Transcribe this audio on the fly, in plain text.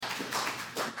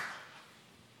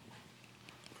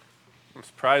I'm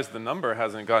surprised the number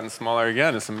hasn't gotten smaller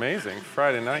again. It's amazing.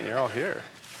 Friday night, you're all here.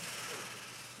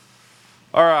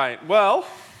 All right, well,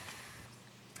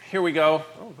 here we go.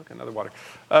 Oh, look, another water.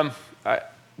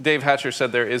 Dave Hatcher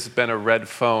said there has been a red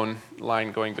phone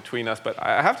line going between us, but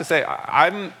I have to say,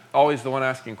 I'm always the one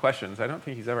asking questions. I don't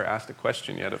think he's ever asked a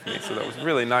question yet of me, so that was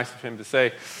really nice of him to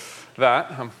say that.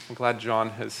 I'm glad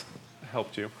John has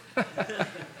helped you.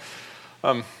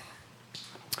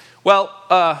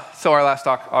 So our last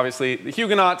talk, obviously, the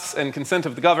Huguenots and consent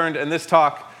of the governed, and this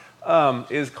talk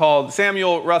is called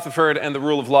Samuel Rutherford and the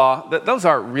Rule of Law. Those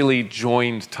are really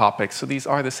joined topics, so these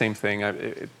are the same thing.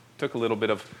 It took a little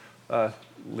bit of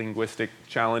linguistic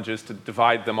challenges to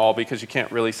divide them all because you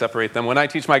can't really separate them. When I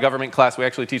teach my government class, we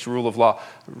actually teach rule of law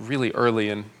really early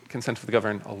and consent of the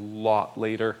governed a lot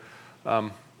later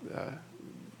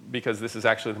because this is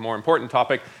actually the more important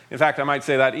topic. In fact, I might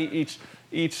say that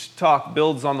each talk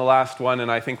builds on the last one,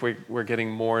 and I think we're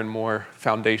getting more and more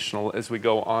foundational as we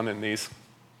go on in these.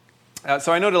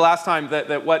 So I noted last time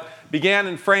that what began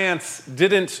in France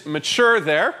didn't mature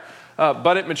there,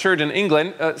 but it matured in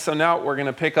England. So now we're going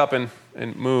to pick up and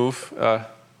move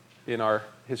in our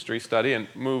history study and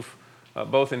move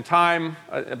both in time,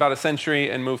 about a century,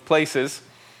 and move places.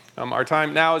 Our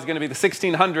time now is going to be the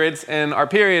 1600s, and our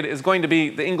period is going to be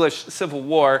the English Civil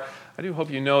War. I do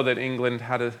hope you know that England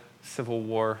had a civil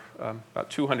war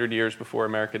about 200 years before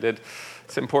America did.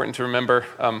 It's important to remember.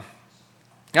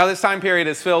 Now, this time period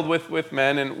is filled with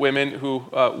men and women who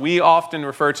we often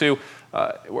refer to.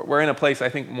 We're in a place I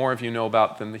think more of you know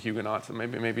about than the Huguenots. And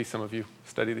maybe some of you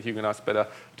study the Huguenots,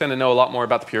 but tend to know a lot more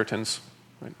about the Puritans.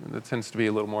 Right? That tends to be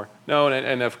a little more known.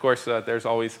 And of course, there's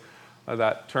always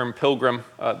that term pilgrim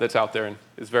that's out there and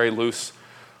is very loose.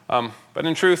 But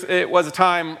in truth, it was a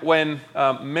time when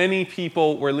many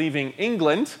people were leaving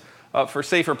England for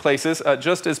safer places,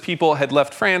 just as people had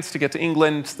left France to get to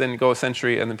England, then go a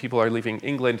century, and then people are leaving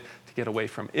England to get away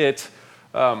from it.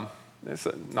 It's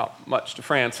not much to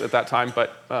France at that time,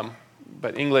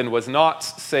 but England was not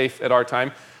safe at our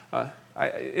time.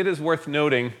 It is worth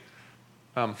noting,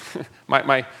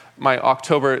 my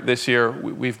October this year,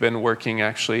 we've been working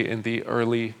actually in the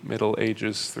early Middle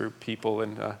Ages through people,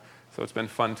 and so it's been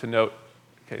fun to note,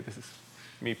 okay, this is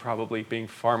me probably being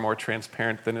far more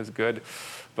transparent than is good.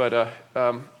 But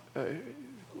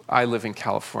I live in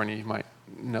California. You might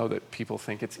know that people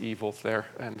think it's evil there,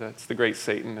 and it's the great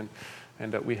Satan,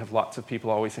 and we have lots of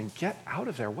people always saying, get out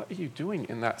of there. What are you doing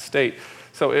in that state?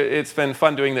 So it's been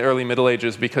fun doing the early Middle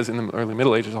Ages because in the early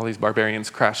Middle Ages, all these barbarians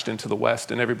crashed into the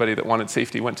West, and everybody that wanted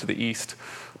safety went to the East.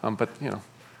 But, it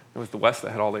was the West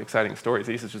that had all the exciting stories.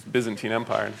 The East is just Byzantine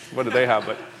Empire, and what did they have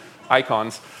but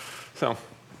icons? So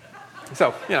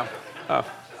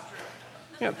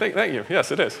thank you.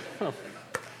 Yes, it is. Oh.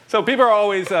 So people are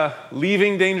always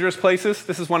leaving dangerous places.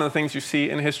 This is one of the things you see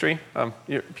in history.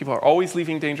 People are always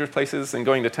leaving dangerous places and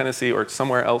going to Tennessee or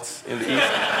somewhere else in the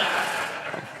East.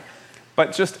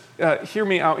 But just hear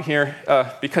me out here,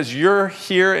 because you're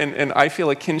here and I feel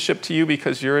a kinship to you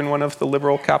because you're in one of the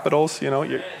liberal capitals.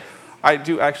 I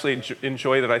do actually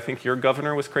enjoy that I think your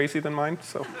governor was crazy than mine.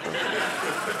 So.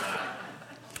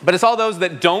 But it's all those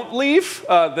that don't leave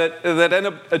that end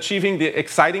up achieving the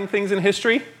exciting things in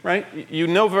history, right? You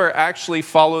never actually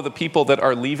follow the people that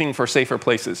are leaving for safer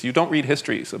places. You don't read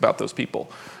histories about those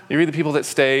people. You read the people that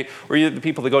stay, or you read the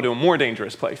people that go to a more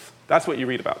dangerous place. That's what you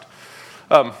read about.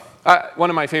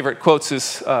 One of my favorite quotes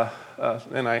is,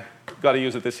 and I got to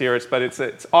use it this year, but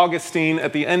it's Augustine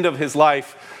at the end of his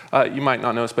life. You might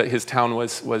not know this, but his town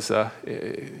was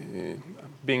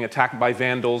being attacked by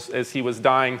Vandals as he was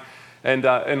dying. And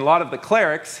a lot of the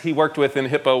clerics he worked with in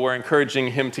Hippo were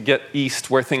encouraging him to get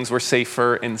east where things were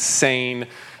safer and sane.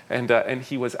 And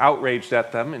he was outraged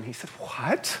at them. And he said,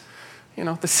 what?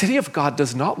 The city of God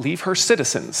does not leave her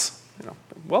citizens.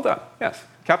 Well done. Yes.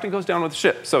 Captain goes down with the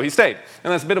ship. So he stayed.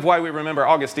 And that's a bit of why we remember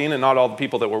Augustine and not all the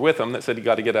people that were with him that said he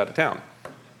got to get out of town.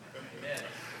 Amen.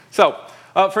 So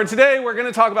for today, we're going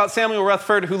to talk about Samuel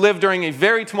Rutherford, who lived during a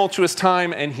very tumultuous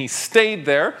time, and he stayed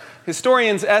there.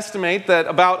 Historians estimate that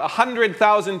about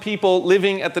 100,000 people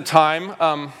living at the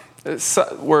time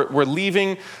were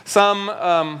leaving,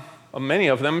 many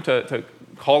of them to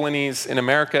colonies in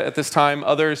America at this time,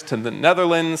 others to the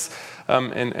Netherlands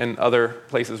and other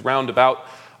places round about,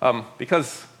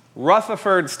 because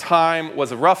Rutherford's time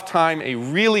was a rough time, a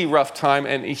really rough time,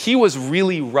 and he was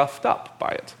really roughed up by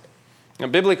it. Now,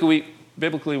 biblically,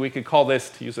 we could call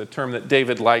this, to use a term that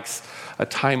David likes, a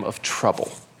time of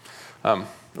trouble.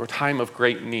 Or time of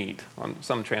great need on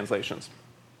some translations.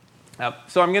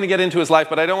 So I'm going to get into his life,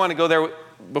 but I don't want to go there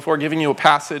before giving you a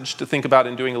passage to think about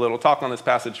and doing a little talk on this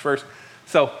passage first.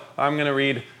 So I'm going to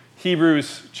read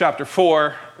Hebrews chapter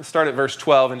 4, start at verse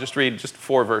 12, and just read just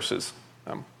 4 verses.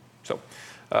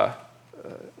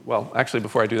 Actually,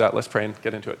 before I do that, let's pray and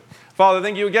get into it. Father,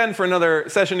 thank you again for another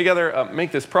session together.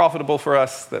 Make this profitable for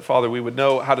us, that, Father, we would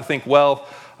know how to think well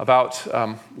about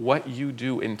what you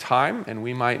do in time, and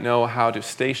we might know how to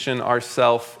station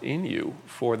ourselves in you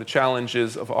for the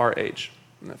challenges of our age.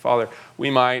 And that, Father,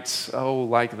 we might,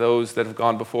 like those that have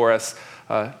gone before us,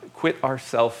 quit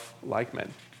ourselves like men.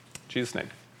 In Jesus' name,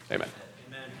 amen.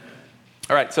 Amen.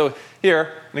 All right, so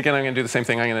here, and again, I'm going to do the same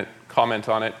thing. I'm going to comment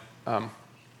on it.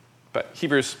 But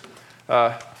Hebrews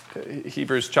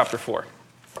chapter 4.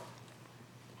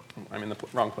 I'm in the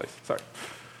wrong place, sorry.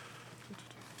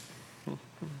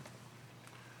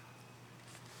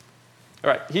 All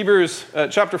right, Hebrews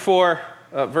chapter 4,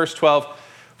 verse 12.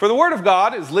 For the word of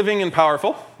God is living and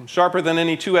powerful, sharper than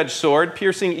any two-edged sword,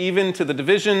 piercing even to the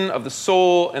division of the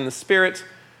soul and the spirit,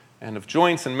 and of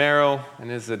joints and marrow, and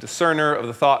is a discerner of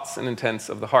the thoughts and intents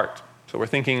of the heart. So we're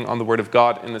thinking on the word of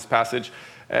God in this passage.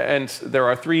 And there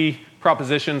are 3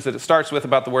 propositions that it starts with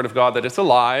about the word of God: that it's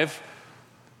alive,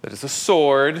 that it's a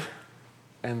sword,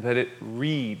 and that it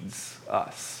reads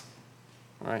us,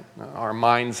 right? Our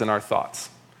minds and our thoughts.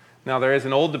 Now, there is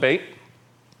an old debate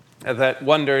that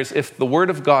wonders if the word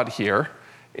of God here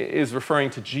is referring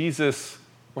to Jesus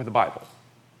or the Bible.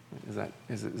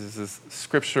 Is this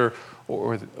scripture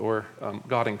or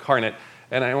God incarnate?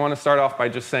 And I want to start off by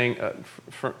just saying,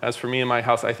 as for me and my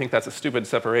house, I think that's a stupid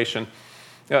separation.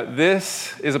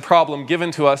 This is a problem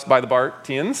given to us by the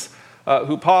Bartians,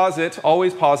 who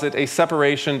always posit a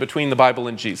separation between the Bible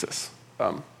and Jesus.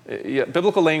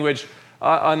 Biblical language,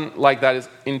 unlike that, is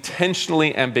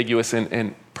intentionally ambiguous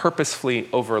and purposefully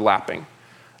overlapping.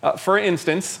 For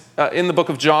instance, in the book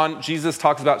of John, Jesus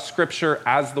talks about Scripture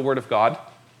as the Word of God,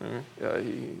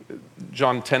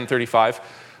 John 10:35.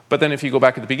 But then if you go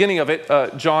back at the beginning of it,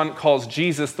 John calls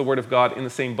Jesus the Word of God in the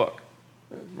same book.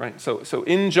 Right? So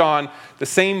in John, the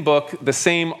same book, the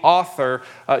same author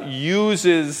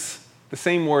uses the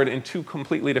same word in 2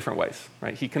 completely different ways.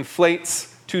 Right? He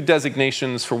conflates 2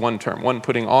 designations for one term, one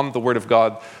putting on the Word of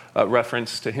God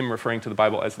reference to him referring to the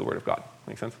Bible as the Word of God.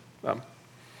 Make sense?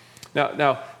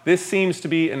 Now, this seems to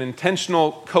be an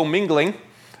intentional commingling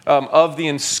of the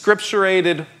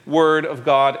inscripturated Word of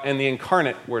God and the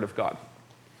incarnate Word of God.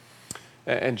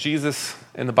 And Jesus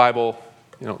and the Bible,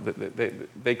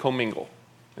 they commingle.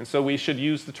 And so we should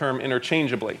use the term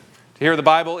interchangeably. To hear the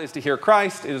Bible is to hear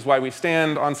Christ. It is why we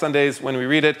stand on Sundays when we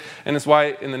read it. And it's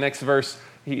why in the next verse,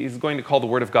 he's going to call the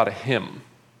Word of God a hymn.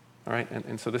 All right?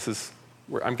 And so this is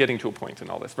where I'm getting to a point in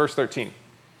all this. Verse 13.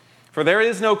 For there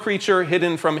is no creature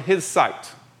hidden from his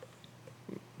sight.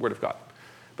 Word of God.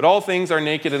 But all things are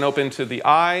naked and open to the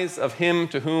eyes of him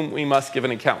to whom we must give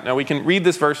an account. Now we can read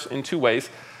this verse in 2 ways.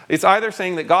 It's either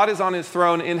saying that God is on his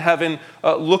throne in heaven,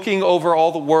 looking over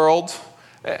all the world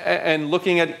and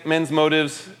looking at men's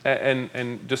motives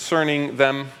and discerning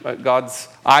them. God's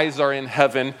eyes are in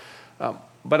heaven.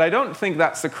 But I don't think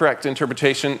that's the correct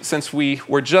interpretation, since we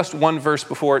were just 1 verse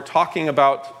before talking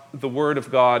about the Word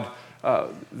of God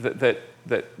that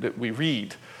we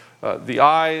read. The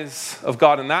eyes of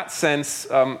God in that sense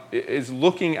is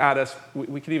looking at us.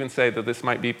 We could even say that this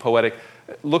might be poetic,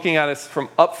 looking at us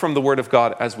up from the Word of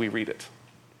God as we read it.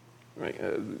 Right?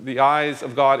 The eyes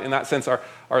of God in that sense are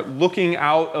looking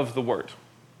out of the Word.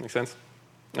 Make sense?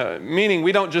 Meaning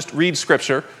we don't just read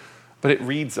Scripture, but it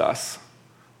reads us.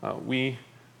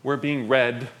 We're being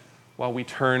read while we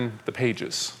turn the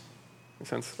pages. Make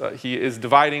sense? He is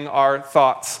dividing our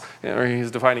thoughts, or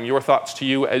he's dividing your thoughts to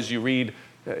you as you read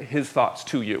his thoughts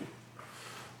to you.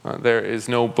 There is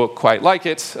no book quite like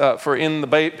it, for in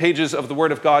the pages of the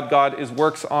Word of God, God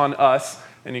works on us,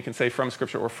 and you can say from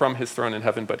Scripture or from his throne in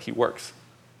heaven, but he works.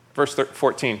 Verse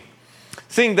 14.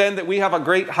 Seeing then that we have a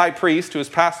great high priest who has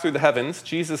passed through the heavens,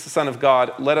 Jesus the Son of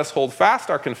God, let us hold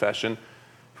fast our confession,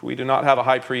 for we do not have a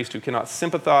high priest who cannot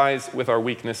sympathize with our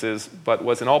weaknesses, but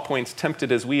was in all points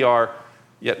tempted as we are,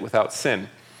 yet without sin.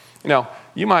 Now,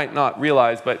 you might not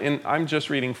realize, but I'm just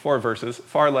reading 4 verses,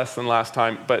 far less than last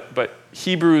time, but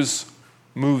Hebrews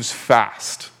moves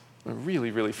fast, really,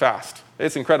 really fast.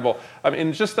 It's incredible.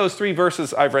 In just those 3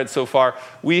 verses I've read so far,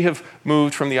 we have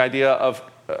moved from the idea of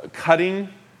cutting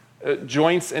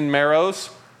joints and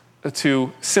marrows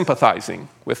to sympathizing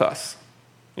with us.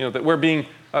 That we're being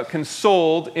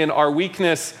consoled in our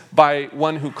weakness by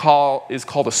one who is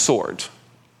called a sword.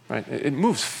 Right? It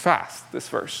moves fast, this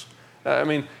verse.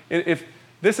 If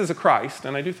this is a Christ,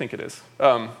 and I do think it is,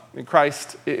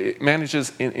 Christ it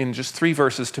manages in just 3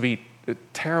 verses to be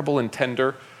terrible and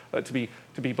tender, to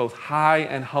be both high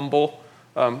and humble,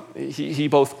 He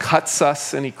both cuts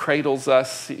us and he cradles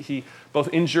us. He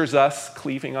both injures us,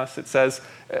 cleaving us, it says,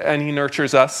 and he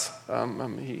nurtures us.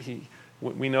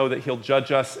 We know that he'll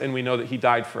judge us, and we know that he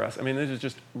died for us. I mean, this is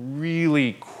just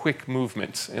really quick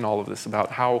movement in all of this about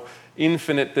how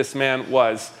infinite this man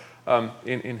was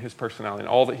in his personality and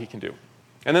all that he can do.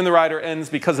 And then the writer ends,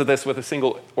 because of this, with a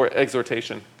single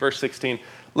exhortation. Verse 16,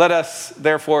 "Let us,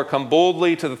 therefore, come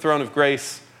boldly to the throne of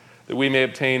grace, that we may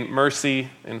obtain mercy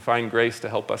and find grace to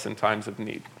help us in times of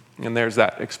need." And there's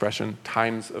that expression,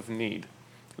 times of need.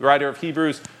 The writer of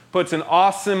Hebrews puts an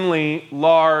awesomely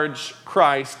large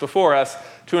Christ before us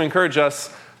to encourage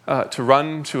us to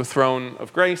run to a throne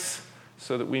of grace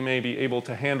so that we may be able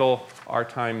to handle our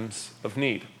times of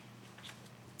need.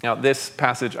 Now, this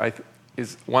passage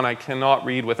is one I cannot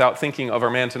read without thinking of our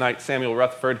man tonight, Samuel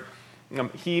Rutherford.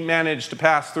 He managed to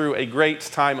pass through a great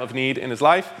time of need in his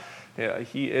life.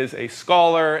 He is a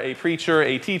scholar, a preacher,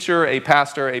 a teacher, a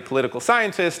pastor, a political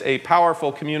scientist, a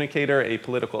powerful communicator, a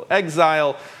political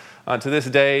exile. To this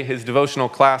day, his devotional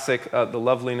classic, The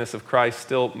Loveliness of Christ,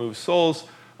 still moves souls.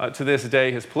 To this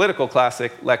day, his political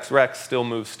classic, Lex Rex, still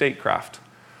moves statecraft.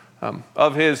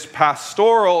 Of his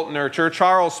pastoral nurture,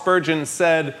 Charles Spurgeon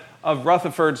said of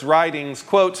Rutherford's writings,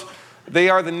 quote, "They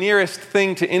are the nearest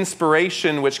thing to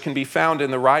inspiration which can be found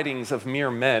in the writings of mere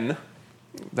men."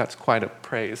 That's quite a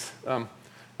praise.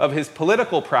 Of his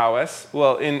political prowess,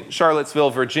 well, in Charlottesville,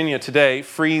 Virginia today,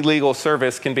 free legal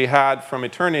service can be had from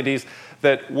fraternities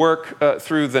that work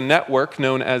through the network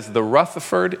known as the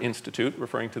Rutherford Institute,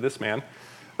 referring to this man.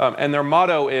 And their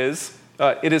motto is,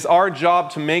 "It is our job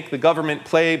to make the government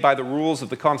play by the rules of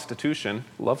the Constitution."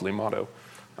 Lovely motto.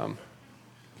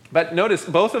 But notice,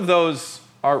 both of those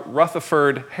are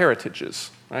Rutherford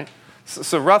heritages, right?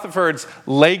 So Rutherford's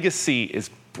legacy is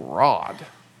broad.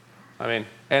 I mean,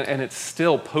 and it's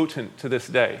still potent to this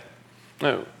day.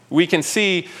 We can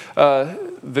see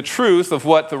the truth of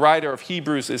what the writer of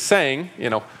Hebrews is saying.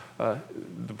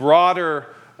 The broader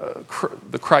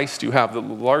the Christ you have, the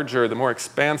larger, the more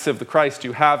expansive the Christ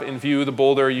you have in view, the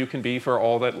bolder you can be for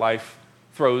all that life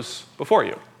throws before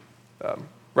you.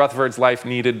 Rutherford's life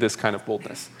needed this kind of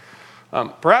boldness.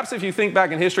 Perhaps if you think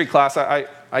back in history class, I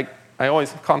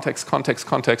always, context,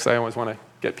 I always want to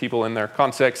get people in their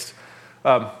context.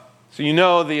 So you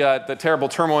know the terrible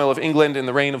turmoil of England in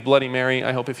the reign of Bloody Mary.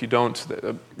 I hope if you don't,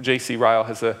 J.C. Ryle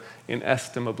has an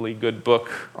inestimably good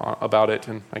book about it,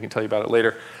 and I can tell you about it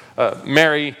later.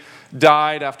 Mary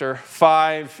died after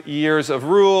 5 years of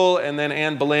rule, and then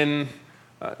Anne Boleyn's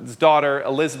daughter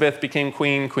Elizabeth became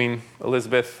Queen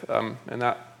Elizabeth, and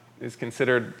that is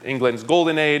considered England's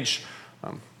golden age.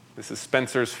 This is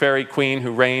Spencer's Fairy Queen,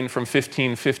 who reigned from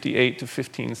 1558 to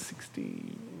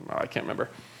 1560. I can't remember.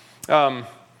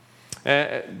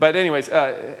 But anyways,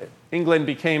 England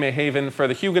became a haven for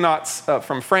the Huguenots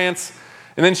from France.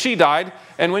 And then she died.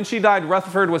 And when she died,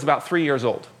 Rutherford was about 3 years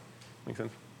old. Makes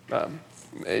sense?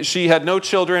 She had no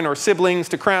children or siblings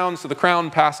to crown, so the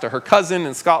crown passed to her cousin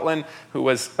in Scotland, who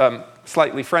was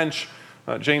slightly French,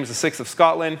 James VI of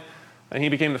Scotland. And he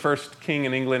became the first king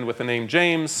in England with the name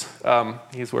James.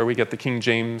 He's where we get the King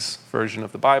James version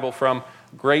of the Bible from.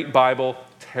 Great Bible,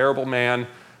 terrible man.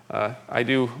 I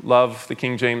do love the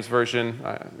King James Version,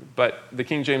 but the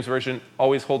King James Version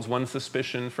always holds one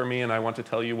suspicion for me, and I want to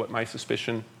tell you what my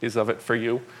suspicion is of it for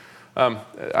you.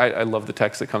 I love the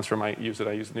text that comes from, I use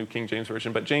the New King James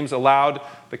Version, but James allowed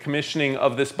the commissioning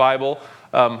of this Bible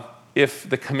if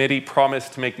the committee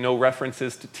promised to make no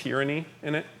references to tyranny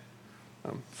in it.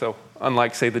 So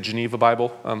unlike, say, the Geneva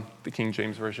Bible, the King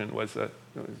James Version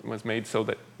was made so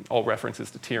that all references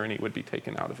to tyranny would be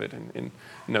taken out of it in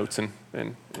notes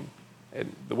and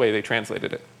the way they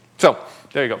translated it. So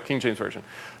there you go, King James Version.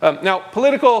 Now,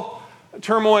 political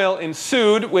turmoil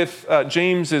ensued with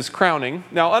James's crowning.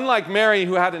 Now, unlike Mary,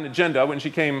 who had an agenda, when she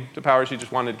came to power, she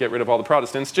just wanted to get rid of all the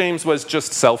Protestants. James was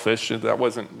just selfish. There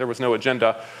was no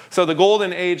agenda. So the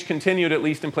golden age continued, at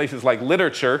least in places like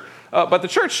literature, but the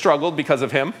church struggled because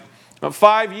of him.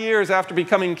 5 years after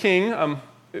becoming king,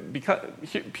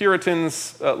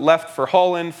 Puritans left for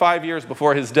Holland. 5 years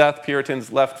before his death,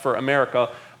 Puritans left for America.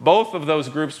 Both of those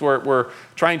groups were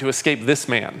trying to escape this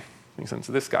man. Makes sense?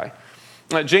 This guy.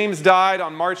 James died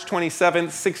on March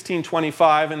 27th,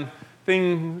 1625, and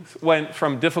things went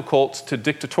from difficult to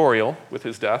dictatorial with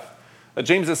his death.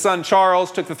 James's son Charles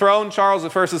took the throne. Charles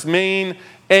I's main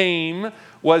aim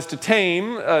was to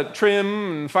tame,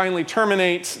 trim, and finally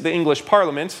terminate the English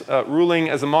Parliament, ruling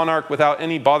as a monarch without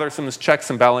any bothersome checks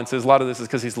and balances. A lot of this is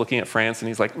because he's looking at France, and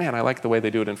he's like, man, I like the way they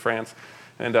do it in France,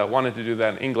 and wanted to do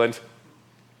that in England.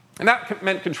 And that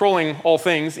meant controlling all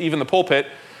things, even the pulpit.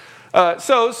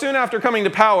 So soon after coming to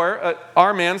power,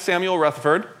 our man, Samuel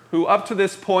Rutherford, who up to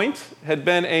this point had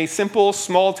been a simple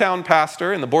small-town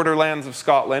pastor in the borderlands of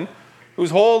Scotland,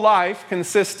 whose whole life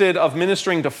consisted of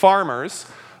ministering to farmers,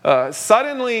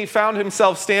 suddenly found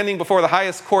himself standing before the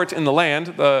highest court in the land,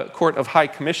 the Court of High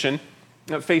Commission,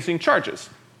 facing charges.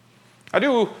 I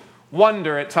do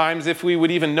wonder at times if we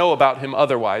would even know about him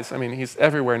otherwise. I mean, he's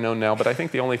everywhere known now, but I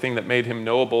think the only thing that made him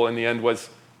knowable in the end was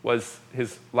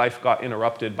his life got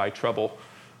interrupted by trouble.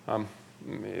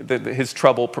 His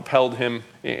trouble propelled him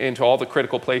into all the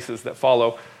critical places that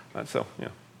follow. So,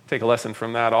 take a lesson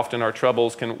from that. Often our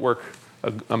troubles can work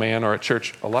a man or a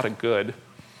church a lot of good.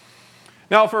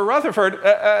 Now, for Rutherford,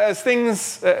 as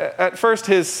things, at first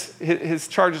his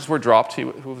charges were dropped, he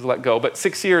was let go, but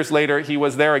 6 years later he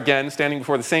was there again, standing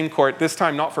before the same court, this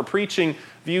time not for preaching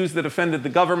views that offended the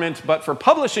government, but for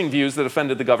publishing views that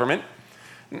offended the government.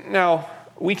 Now,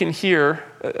 we can hear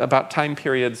about time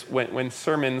periods when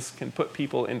sermons can put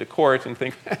people into court and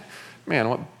think, man,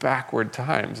 what backward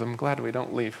times. I'm glad we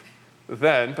don't leave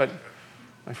then, but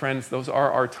my friends, those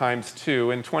are our times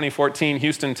too. In 2014,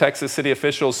 Houston, Texas city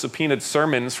officials subpoenaed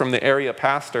sermons from the area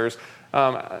pastors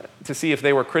to see if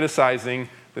they were criticizing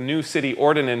the new city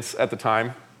ordinance at the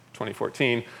time,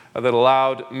 2014, that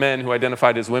allowed men who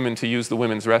identified as women to use the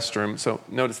women's restroom. So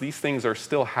notice these things are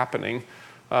still happening.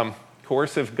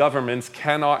 Coercive governments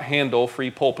cannot handle free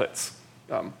pulpits.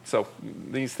 So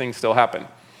these things still happen.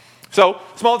 So,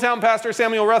 small-town pastor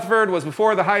Samuel Rutherford was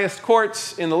before the highest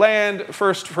courts in the land,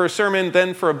 first for a sermon,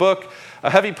 then for a book. A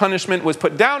heavy punishment was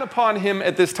put down upon him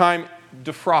at this time,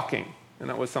 defrocking, and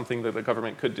that was something that the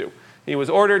government could do. He was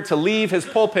ordered to leave his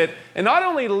pulpit, and not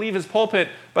only to leave his pulpit,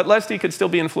 but lest he could still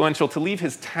be influential, to leave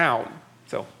his town.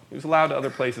 So, he was allowed to other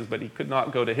places, but he could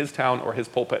not go to his town or his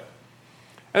pulpit.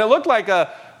 And it looked like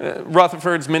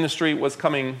Rutherford's ministry was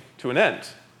coming to an end.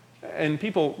 And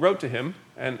people wrote to him,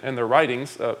 and their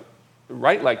writings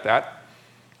write like that.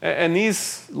 And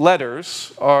these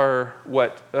letters are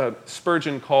what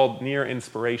Spurgeon called near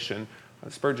inspiration.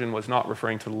 Spurgeon was not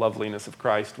referring to the loveliness of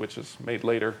Christ, which is made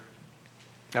later.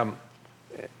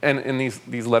 And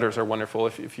these letters are wonderful.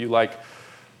 If you like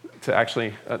to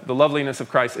actually, the loveliness of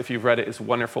Christ, if you've read it, is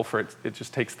wonderful for it. It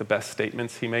just takes the best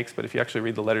statements he makes. But if you actually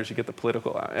read the letters, you get the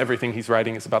political, everything he's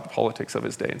writing is about the politics of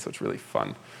his day. And so it's really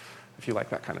fun if you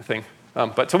like that kind of thing.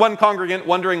 But to one congregant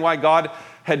wondering why God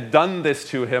had done this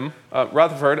to him,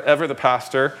 Rutherford, ever the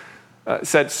pastor,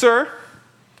 said, "Sir,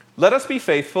 let us be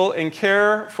faithful and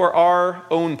care for our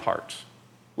own part,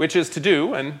 which is to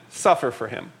do and suffer for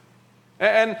him.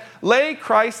 And lay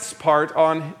Christ's part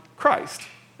on Christ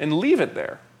and leave it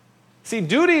there. See,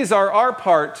 duties are our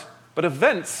part, but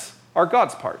events are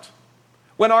God's part.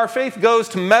 When our faith goes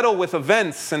to meddle with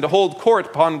events and to hold court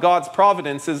upon God's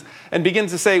providences and begin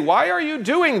to say, why are you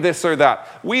doing this or that?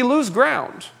 We lose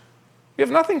ground. We have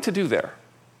nothing to do there.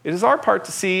 It is our part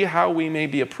to see how we may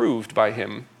be approved by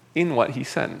him in what he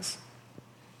sends."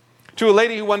 To a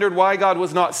lady who wondered why God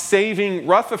was not saving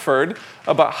Rutherford,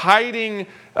 but hiding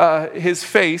his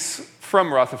face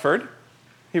from Rutherford,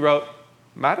 he wrote,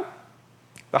 "Madam,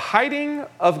 the hiding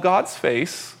of God's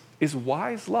face is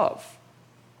wise love.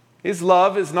 His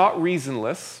love is not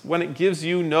reasonless when it gives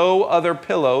you no other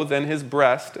pillow than his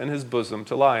breast and his bosom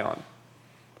to lie on.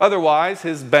 Otherwise,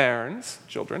 his bairns,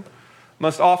 children,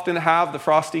 must often have the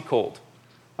frosty cold.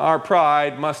 Our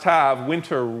pride must have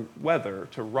winter weather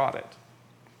to rot it."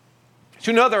 To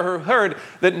another who heard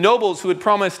that nobles who had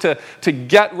promised to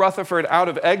get Rutherford out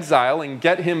of exile and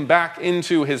get him back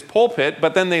into his pulpit,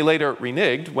 but then they later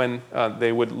reneged when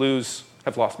they would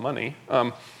have lost money,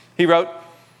 he wrote,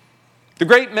 "The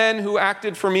great men who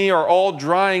acted for me are all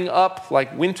drying up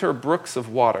like winter brooks of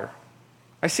water.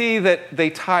 I see that they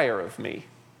tire of me.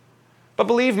 But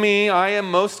believe me, I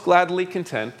am most gladly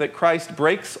content that Christ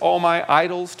breaks all my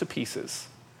idols to pieces.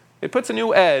 It puts a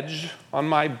new edge on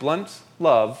my blunt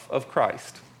love of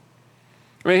Christ."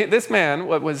 I mean, this man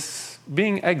was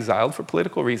being exiled for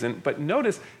political reason, but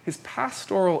notice his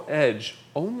pastoral edge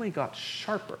only got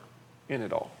sharper in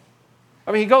it all.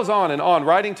 I mean, he goes on and on,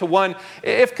 writing to one,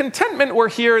 if contentment were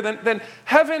here, then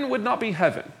heaven would not be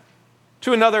heaven.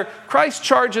 To another, Christ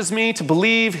charges me to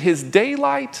believe his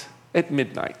daylight at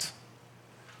midnight.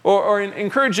 Or in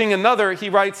encouraging another, he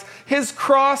writes, his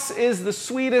cross is the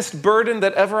sweetest burden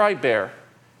that ever I bear.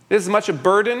 It is as much a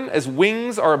burden as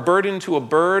wings are a burden to a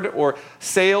bird or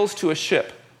sails to a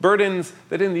ship, burdens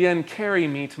that in the end carry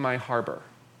me to my harbor.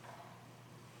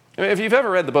 I mean, if you've ever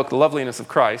read the book, The Loveliness of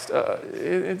Christ,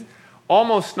 it's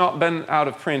almost not been out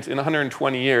of print in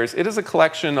 120 years. It is a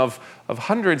collection of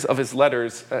hundreds of his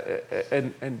letters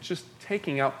and just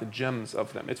taking out the gems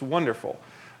of them. It's wonderful.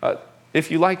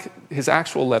 if you like his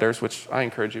actual letters, which I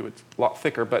encourage you, it's a lot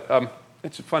thicker, but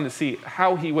it's fun to see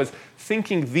how he was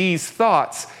thinking these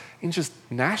thoughts in just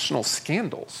national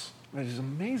scandals. It is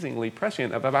amazingly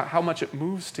prescient about how much it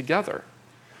moves together.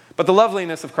 But the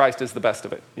loveliness of Christ is the best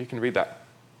of it. You can read that.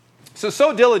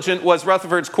 So diligent was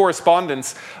Rutherford's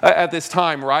correspondence at this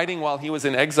time, writing while he was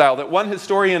in exile, that one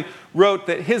historian wrote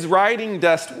that his writing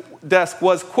desk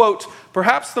was, quote,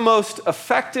 perhaps the most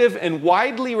effective and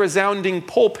widely resounding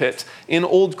pulpit in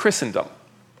old Christendom.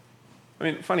 I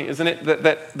mean, funny, isn't it,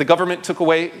 that the government took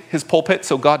away his pulpit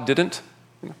so God didn't?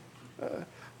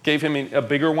 Gave him a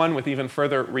bigger one with even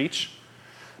further reach.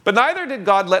 But neither did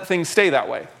God let things stay that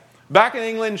way. Back in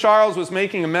England, Charles was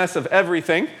making a mess of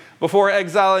everything. Before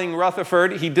exiling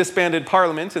Rutherford, he disbanded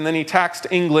Parliament, and then he taxed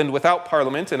England without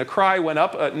Parliament, and a cry went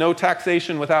up, no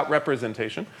taxation without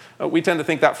representation. We tend to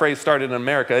think that phrase started in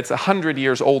America. It's 100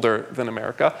 years older than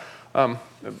America.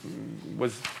 It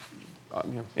was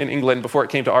in England before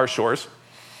it came to our shores.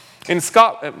 In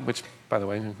Scotland, which, by the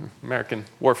way, American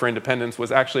War for Independence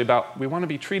was actually about, we want to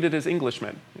be treated as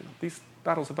Englishmen. These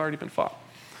battles have already been fought.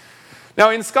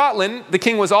 Now, in Scotland, the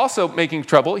king was also making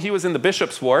trouble. He was in the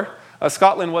Bishops' War.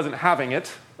 Scotland wasn't having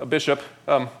it, a bishop,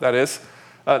 that is.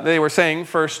 They were saying,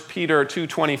 1 Peter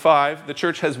 2:25, the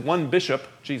church has one bishop,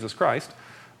 Jesus Christ.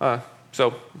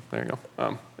 So, there you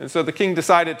go. And so the king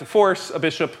decided to force a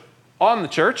bishop on the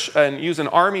church and use an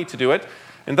army to do it.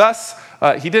 And thus,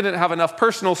 he didn't have enough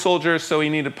personal soldiers, so he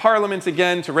needed Parliament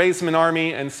again to raise him an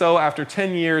army. And so after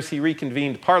 10 years, he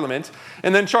reconvened Parliament.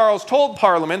 And then Charles told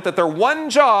Parliament that their one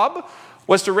job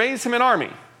was to raise him an army.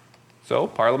 So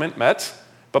Parliament met.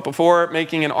 But before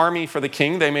making an army for the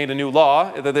king, they made a new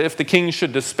law that if the king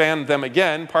should disband them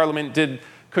again, Parliament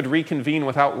could reconvene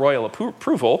without royal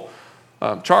approval.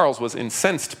 Charles was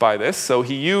incensed by this, so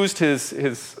he used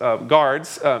his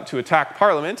guards to attack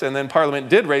Parliament, and then Parliament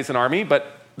did raise an army,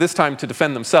 but this time to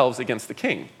defend themselves against the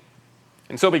king.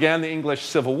 And so began the English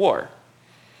Civil War.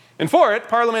 And for it,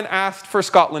 Parliament asked for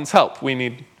Scotland's help. We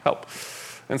need help.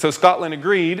 And so Scotland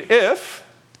agreed if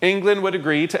England would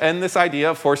agree to end this idea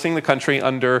of forcing the country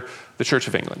under the Church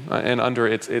of England and under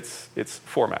its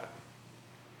format.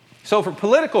 So for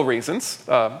political reasons,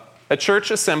 a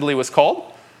church assembly was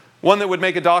called, one that would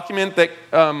make a document that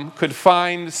could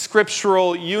find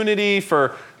scriptural unity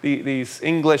for these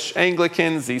English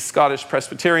Anglicans, these Scottish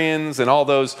Presbyterians, and all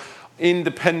those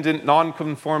independent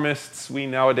nonconformists we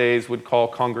nowadays would call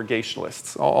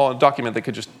Congregationalists. A document that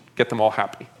could just get them all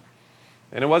happy.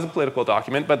 And it was a political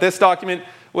document, but this document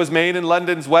was made in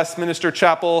London's Westminster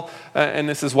Chapel, and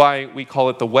this is why we call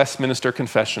it the Westminster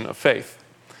Confession of Faith.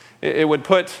 It would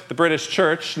put the British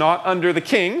Church not under the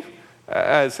king,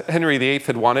 as Henry VIII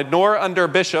had wanted, nor under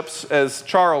bishops, as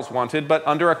Charles wanted, but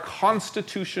under a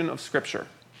constitution of Scripture.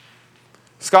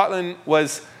 Scotland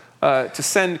was to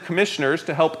send commissioners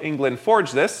to help England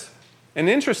forge this, and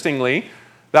interestingly,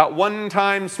 that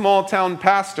one-time small-town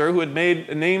pastor who had made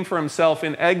a name for himself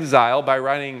in exile by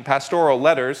writing pastoral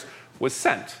letters was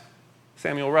sent,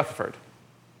 Samuel Rutherford.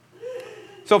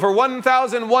 So for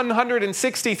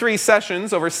 1,163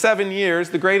 sessions over 7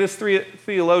 years, the greatest three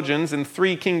theologians in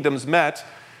 3 kingdoms met,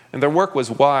 and their work was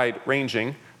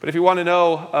wide-ranging. But if you want to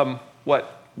know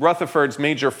what Rutherford's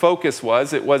major focus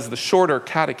was, it was the Shorter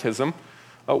Catechism,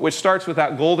 which starts with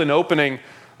that golden opening,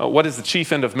 what is the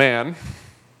chief end of man?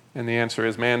 And the answer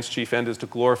is man's chief end is to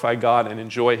glorify God and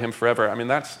enjoy him forever. I mean,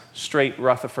 that's straight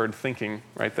Rutherford thinking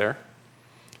right there.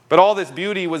 But all this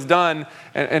beauty was done,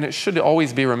 and it should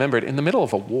always be remembered, in the middle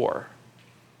of a war.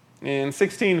 In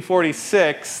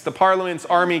 1646, the Parliament's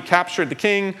army captured the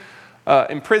king,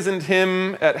 imprisoned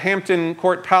him at Hampton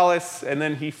Court Palace, and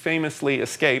then he famously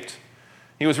escaped.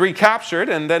 He was recaptured,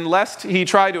 and then lest he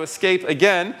try to escape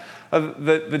again,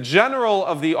 the general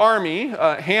of the army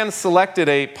hand-selected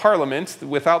a parliament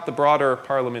without the broader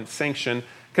parliament sanction,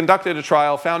 conducted a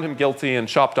trial, found him guilty, and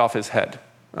chopped off his head.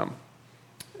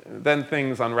 Then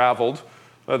things unraveled.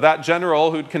 That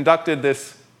general who'd conducted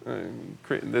this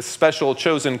special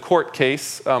chosen court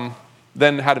case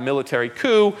then had a military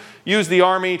coup, used the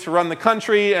army to run the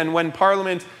country, and when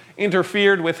Parliament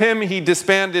interfered with him, he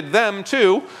disbanded them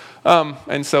too.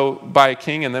 And so by a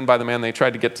king and then by the man they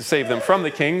tried to get to save them from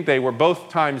the king, they were both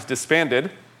times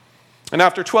disbanded. And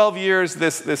after 12 years,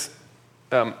 this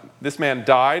man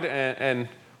died, and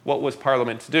what was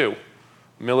Parliament to do?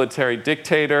 Military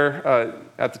dictator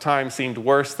at the time seemed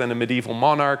worse than a medieval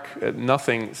monarch.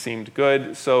 Nothing seemed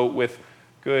good. So with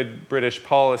good British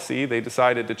policy, they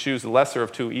decided to choose the lesser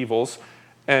of two evils,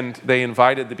 and they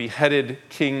invited the beheaded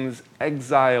king's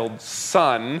exiled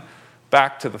son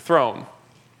back to the throne,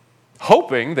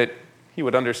 hoping that he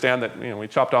would understand that, we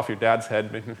chopped off your dad's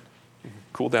head.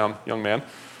 cool down, young man.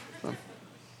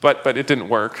 But it didn't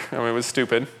work. I mean, it was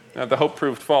stupid. The hope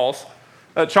proved false.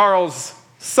 Charles'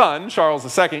 son,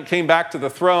 Charles II, came back to the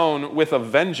throne with a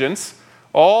vengeance.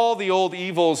 All the old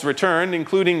evils returned,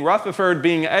 including Rutherford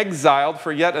being exiled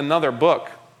for yet another book.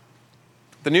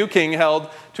 The new king held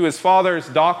to his father's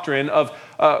doctrine of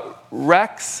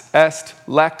rex est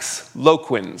lex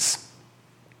loquens.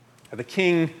 The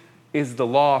king is the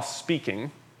law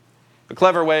speaking. A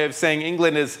clever way of saying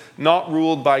England is not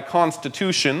ruled by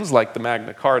constitutions like the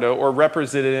Magna Carta or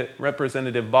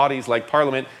representative bodies like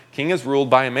Parliament. King is ruled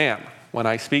by a man. When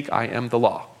I speak, I am the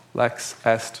law. Lex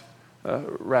est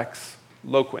rex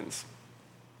loquens.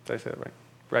 Did I say that right?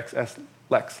 Rex est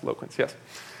lex loquens, yes.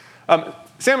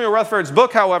 Samuel Rutherford's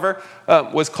book, however,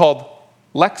 was called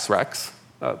Lex Rex.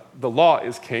 The law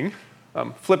is king,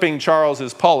 flipping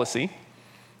Charles's policy.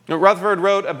 Rutherford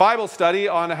wrote a Bible study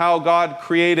on how God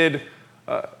created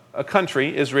a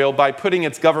country, Israel, by putting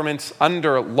its government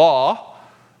under law,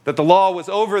 that the law was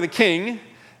over the king,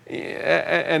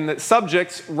 and that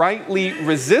subjects rightly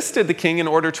resisted the king in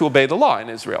order to obey the law in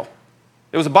Israel.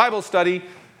 It was a Bible study,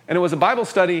 and it was a Bible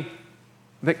study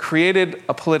that created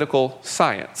a political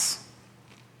science.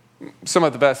 Some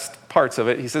of the best parts of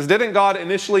it, he says, didn't God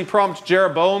initially prompt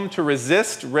Jeroboam to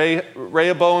resist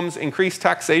Rehoboam's increased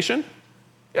taxation?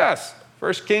 Yes,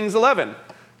 1 Kings 11.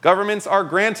 Governments are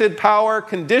granted power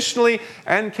conditionally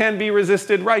and can be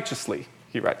resisted righteously,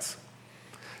 he writes.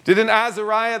 Didn't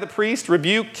Azariah the priest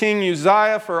rebuke King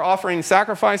Uzziah for offering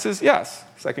sacrifices? Yes,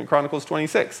 2 Chronicles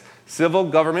 26. Civil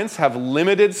governments have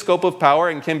limited scope of power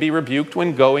and can be rebuked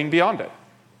when going beyond it.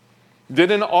 Did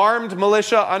an armed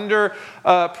militia under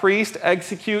a priest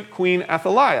execute Queen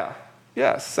Athaliah?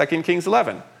 Yes, 2 Kings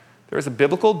 11. There is a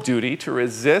biblical duty to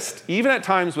resist, even at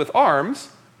times with arms,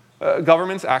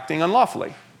 governments acting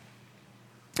unlawfully.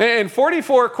 In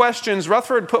 44 questions,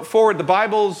 Rutherford put forward the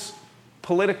Bible's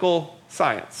political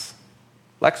science,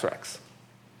 Lex Rex.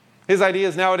 His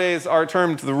ideas nowadays are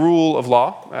termed the rule of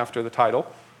law, after the title.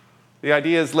 The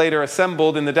ideas later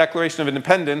assembled in the Declaration of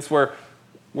Independence were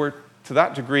to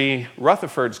that degree,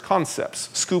 Rutherford's concepts,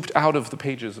 scooped out of the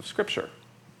pages of Scripture.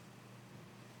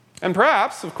 And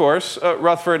perhaps, of course,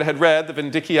 Rutherford had read the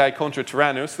Vindiciae contra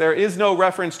Tyrannus. There is no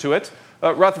reference to it.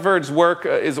 Rutherford's work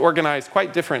is organized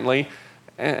quite differently,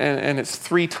 and it's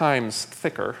 3 times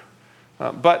thicker.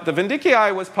 But the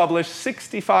Vindiciae was published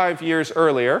 65 years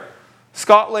earlier.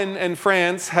 Scotland and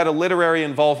France had a literary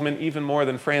involvement even more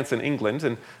than France and England,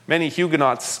 and many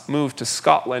Huguenots moved to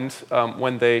Scotland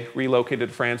when they relocated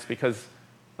to France because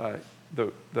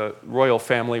the royal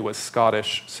family was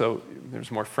Scottish, so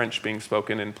there's more French being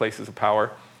spoken in places of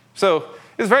power. So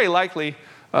it's very likely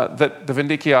that the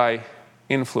Vindiciae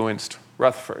influenced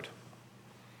Rutherford.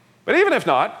 But even if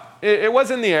not, it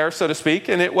was in the air, so to speak,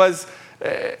 and it was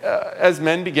as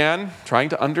men began trying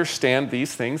to understand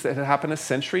these things that had happened a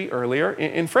century earlier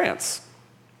in France.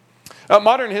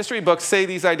 Modern history books say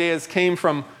these ideas came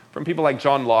from people like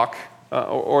John Locke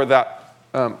or that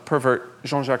pervert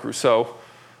Jean-Jacques Rousseau.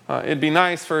 It'd be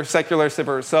nice for secularists if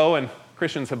it were so, and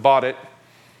Christians have bought it.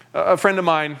 A friend of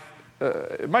mine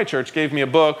at my church gave me a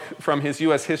book from his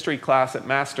U.S. history class at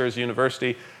Masters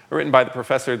University, written by the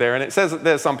professor there, and it says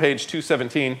this on page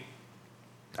 217.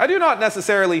 I do not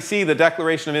necessarily see the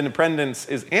Declaration of Independence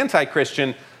as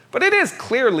anti-Christian, but it is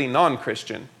clearly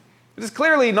non-Christian. It is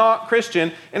clearly not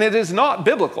Christian, and it is not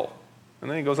biblical. And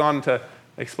then he goes on to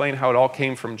explain how it all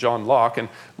came from John Locke, and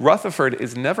Rutherford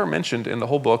is never mentioned in the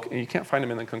whole book, and you can't find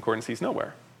him in the concordances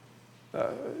nowhere.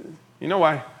 You know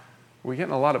why we're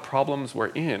getting a lot of problems we're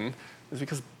in is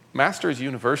because Masters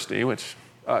University, which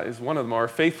is one of the more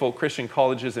faithful Christian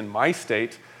colleges in my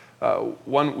state,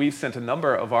 one we've sent a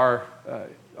number of our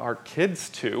kids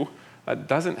to,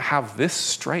 doesn't have this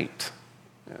straight.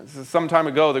 Some time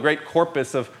ago, the great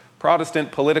corpus of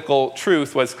Protestant political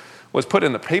truth was put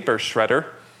in the paper shredder,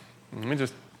 and we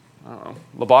just,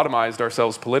 lobotomized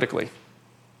ourselves politically.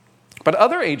 But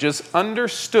other ages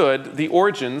understood the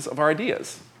origins of our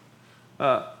ideas.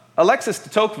 Alexis de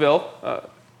Tocqueville,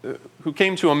 who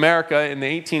came to America in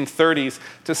the 1830s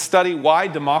to study why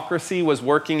democracy was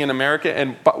working in America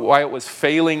and why it was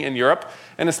failing in Europe,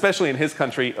 and especially in his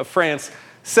country of France,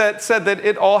 said that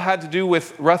it all had to do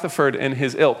with Rutherford and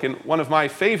his ilk. And one of my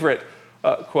favorite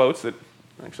quotes that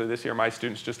actually this year my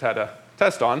students just had a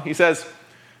test on, he says,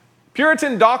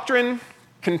 Puritan doctrine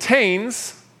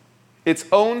contains its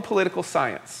own political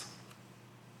science.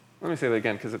 Let me say that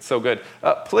again because it's so good.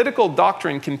 Political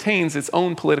doctrine contains its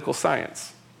own political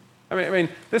science. I mean,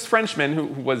 this Frenchman who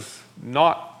was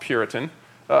not Puritan,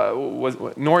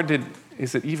 nor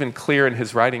is it even clear in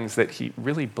his writings that he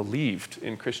really believed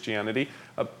in Christianity.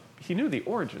 He knew the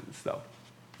origins, though.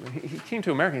 He came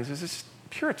to America and he says, "This is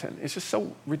Puritan. It's just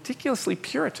so ridiculously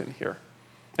Puritan here."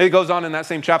 And he goes on in that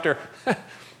same chapter,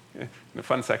 in the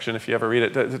fun section, if you ever read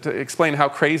it, to explain how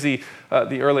crazy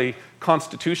the early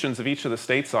constitutions of each of the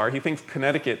states are. He thinks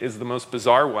Connecticut is the most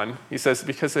bizarre one. He says,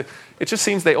 because it just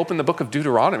seems they opened the book of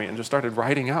Deuteronomy and just started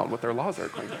writing out what their laws are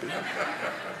going to be.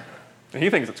 And he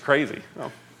thinks it's crazy.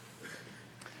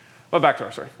 Well, back to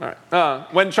our story. All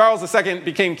right. When Charles II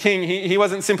became king, he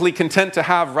wasn't simply content to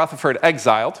have Rutherford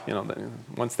exiled.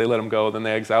 Once they let him go, then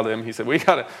they exiled him. He said,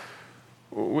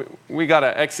 we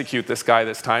gotta execute this guy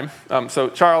this time. So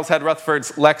Charles had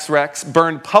Rutherford's Lex Rex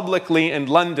burned publicly in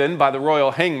London by the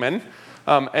royal hangman.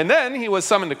 And then he was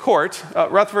summoned to court.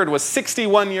 Rutherford was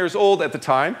 61 years old at the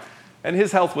time, and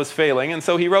his health was failing. And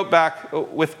so he wrote back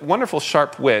with wonderful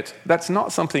sharp wit. That's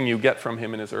not something you get from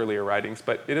him in his earlier writings,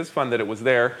 but it is fun that it was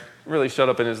there. It really showed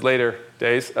up in his later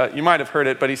days. You might have heard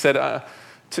it, but he said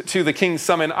to the king's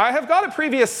summon, "I have got a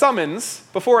previous summons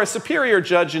before a superior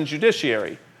judge and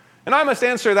judiciary, and I must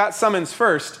answer that summons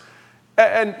first,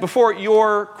 and before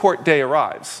your court day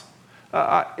arrives.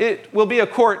 It will be a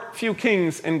court few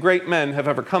kings and great men have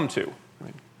ever come to." I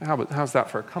mean, how's that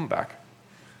for a comeback?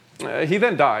 He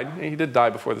then died. He did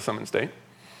die before the summons date.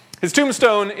 His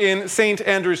tombstone in St.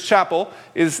 Andrew's Chapel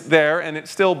is there, and it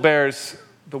still bears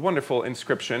the wonderful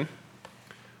inscription,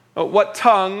 "What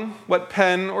tongue, what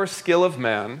pen or skill of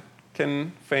man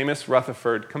can famous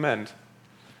Rutherford commend?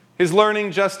 His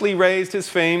learning justly raised his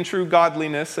fame, true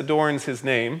godliness adorns his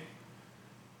name.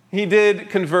 He did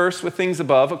converse with things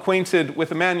above, acquainted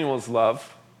with Emmanuel's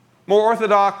love. More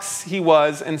orthodox he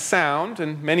was and sound,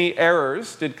 and many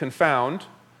errors did confound,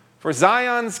 for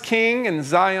Zion's king and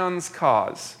Zion's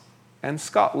cause, and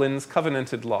Scotland's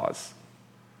covenanted laws.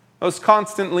 Most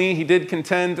constantly he did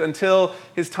contend until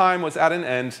his time was at an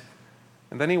end,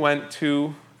 and then he went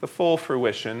to the full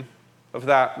fruition of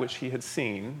that which he had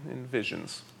seen in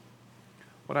visions."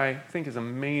 What I think is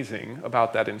amazing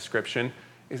about that inscription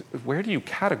is, where do you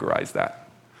categorize that?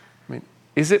 I mean,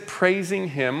 is it praising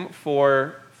him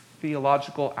for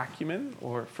theological acumen,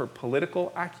 or for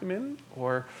political acumen,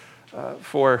 or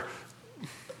for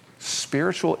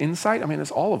spiritual insight? I mean,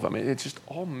 it's all of them. It's just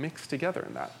all mixed together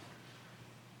in that.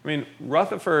 I mean,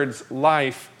 Rutherford's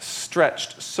life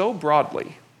stretched so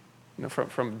broadly,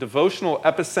 from devotional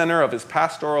epicenter of his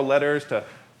pastoral letters to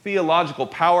theological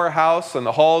powerhouse in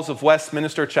the halls of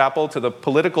Westminster Chapel to the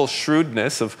political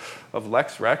shrewdness of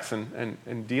Lex Rex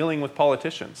and dealing with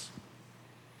politicians.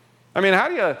 I mean, how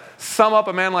do you sum up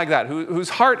a man like that, whose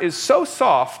heart is so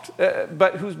soft,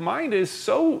 but whose mind is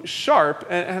so sharp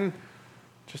and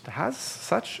just has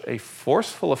such a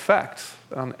forceful effect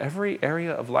on every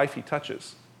area of life he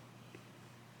touches?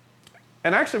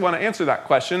 And I actually want to answer that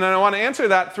question, and I want to answer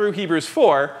that through Hebrews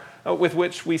 4, with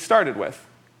which we started with,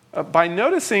 by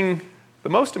noticing the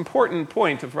most important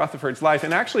point of Rutherford's life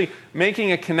and actually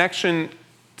making a connection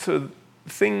to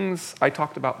things I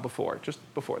talked about before, just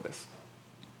before this,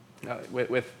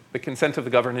 with the consent of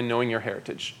the governed and knowing your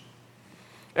heritage.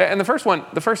 And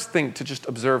the first thing to just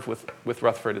observe with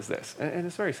Rutherford is this, and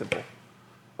it's very simple.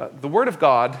 The Word of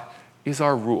God is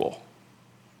our rule.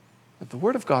 The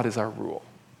Word of God is our rule.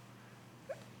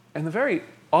 And the very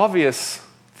obvious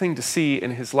thing to see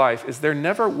in his life is there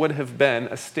never would have been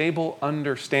a stable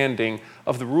understanding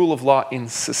of the rule of law in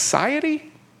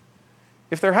society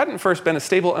if there hadn't first been a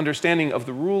stable understanding of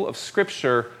the rule of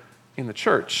Scripture in the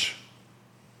church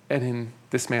and in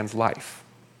this man's life.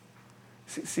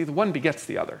 See, the one begets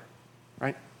the other,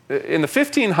 right? In the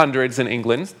 1500s in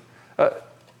England,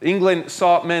 England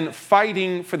saw men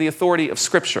fighting for the authority of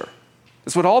Scripture.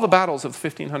 That's what all the battles of the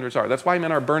 1500s are. That's why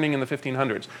men are burning in the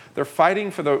 1500s. They're fighting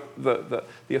for the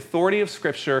authority of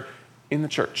Scripture in the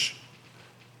church.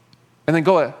 And then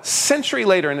go a century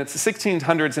later, and it's the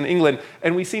 1600s in England,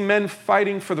 and we see men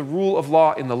fighting for the rule of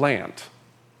law in the land,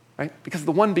 right? Because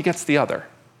the one begets the other,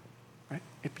 right?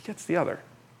 It begets the other.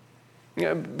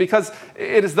 Because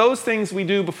it is those things we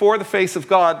do before the face of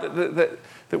God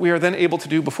that we are then able to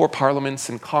do before parliaments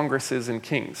and congresses and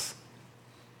kings.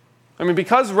 I mean,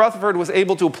 because Rutherford was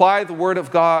able to apply the Word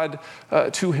of God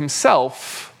to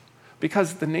himself,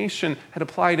 because the nation had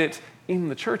applied it in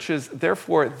the churches,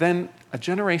 therefore, then a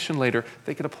generation later,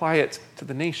 they could apply it to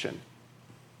the nation.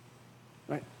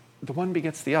 Right? The one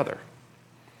begets the other.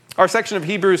 Our section of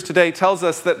Hebrews today tells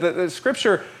us that the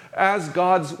Scripture, as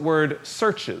God's Word,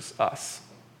 searches us.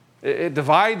 It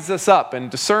divides us up and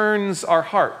discerns our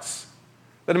hearts.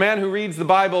 That a man who reads the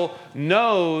Bible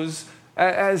knows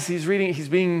as he's reading, he's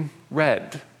being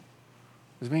read,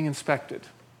 he's being inspected.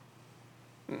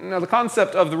 Now, the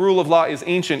concept of the rule of law is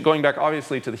ancient, going back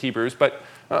obviously to the Hebrews, but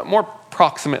more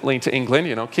proximately to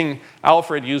England. King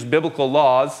Alfred used biblical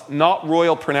laws, not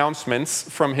royal pronouncements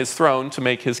from his throne to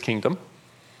make his kingdom.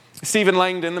 Stephen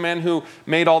Langdon, the man who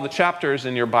made all the chapters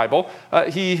in your Bible,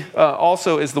 he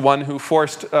also is the one who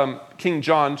forced King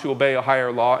John to obey a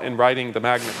higher law in writing the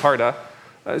Magna Carta.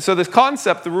 So this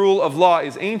concept, the rule of law,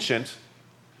 is ancient,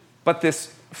 but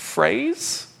this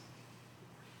phrase,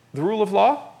 the rule of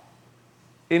law,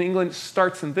 in England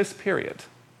starts in this period.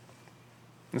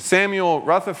 And Samuel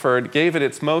Rutherford gave it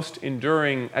its most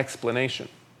enduring explanation.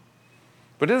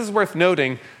 But it is worth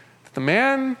noting that the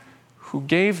man who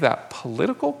gave that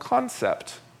political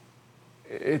concept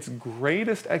its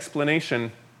greatest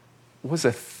explanation was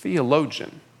a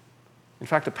theologian. In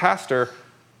fact, a pastor,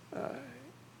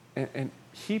 and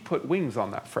he put wings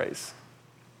on that phrase.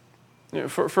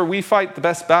 For we fight the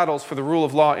best battles for the rule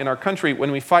of law in our country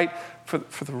when we fight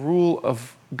for the rule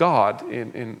of God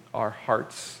in our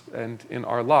hearts and in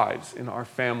our lives, in our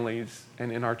families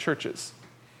and in our churches.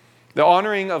 The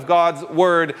honoring of God's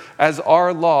word as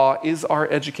our law is our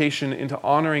education into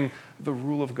honoring the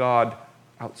rule of God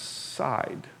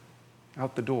outside,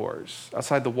 out the doors,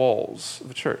 outside the walls of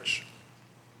the church.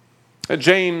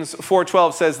 James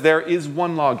 4:12 says there is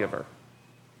one lawgiver.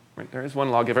 Right? There is one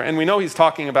lawgiver. And we know he's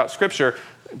talking about Scripture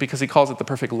because he calls it the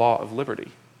perfect law of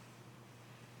liberty.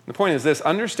 The point is this: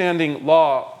 understanding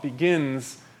law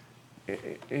begins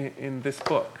in this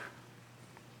book.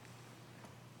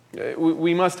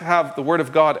 We must have the Word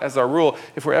of God as our rule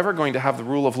if we're ever going to have the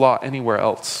rule of law anywhere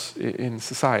else in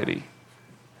society.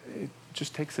 It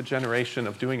just takes a generation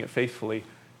of doing it faithfully,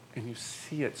 and you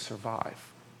see it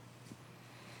survive.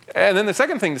 And then the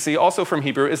second thing to see, also from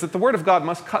Hebrew, is that the Word of God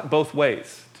must cut both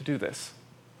ways to do this.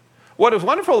 What is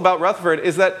wonderful about Rutherford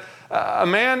is that a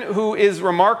man who is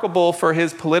remarkable for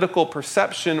his political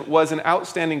perception was an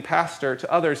outstanding pastor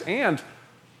to others, and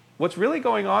what's really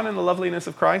going on in the loveliness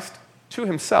of Christ? To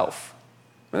himself.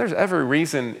 And there's every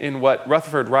reason in what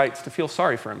Rutherford writes to feel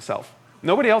sorry for himself.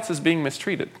 Nobody else is being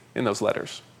mistreated in those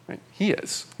letters. Right? He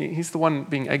is. He's the one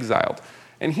being exiled.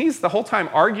 And he's the whole time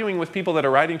arguing with people that are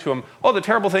writing to him, oh, the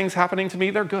terrible things happening to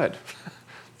me, they're good.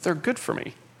 They're good for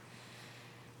me.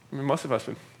 I mean, most of us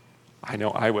would, I know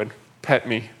I would, pet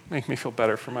me, make me feel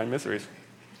better for my miseries.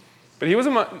 But he was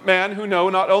a man who knew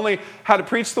not only how to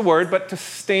preach the word, but to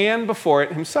stand before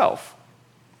it himself.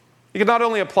 He could not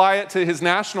only apply it to his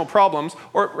national problems,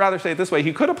 or rather say it this way,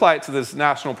 he could apply it to his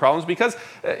national problems because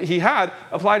he had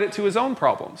applied it to his own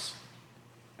problems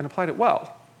and applied it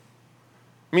well.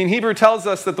 I mean, Hebrew tells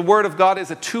us that the word of God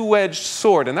is a two-edged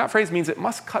sword, and that phrase means it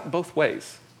must cut both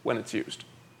ways when it's used.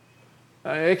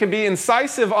 It can be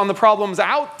incisive on the problems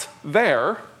out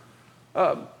there,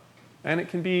 and it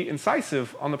can be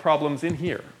incisive on the problems in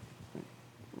here,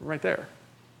 right there.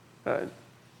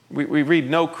 We read,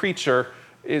 no creature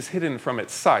is hidden from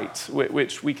its sight,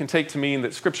 which we can take to mean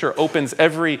that Scripture opens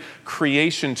every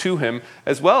creation to him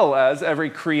as well as every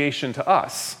creation to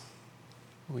us.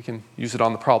 We can use it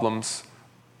on the problems,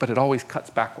 but it always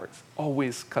cuts backwards,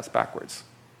 always cuts backwards.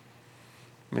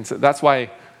 I mean, so that's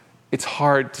why it's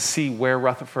hard to see where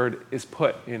Rutherford is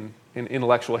put in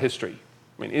intellectual history.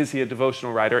 I mean, is he a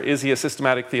devotional writer? Is he a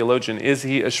systematic theologian? Is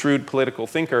he a shrewd political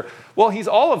thinker? Well, he's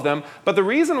all of them, but the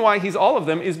reason why he's all of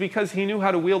them is because he knew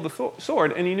how to wield the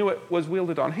sword, and he knew it was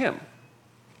wielded on him.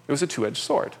 It was a two-edged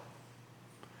sword.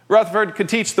 Rutherford could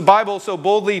teach the Bible so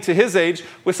boldly to his age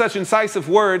with such incisive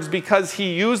words because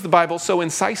he used the Bible so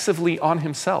incisively on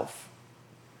himself.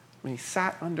 I mean, he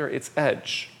sat under its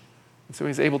edge, and so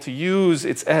he's able to use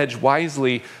its edge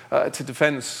wisely to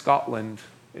defend Scotland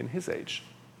in his age.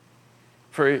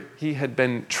 For he had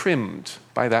been trimmed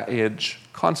by that edge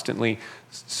constantly,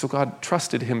 so God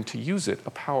trusted him to use it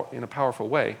in a powerful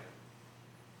way.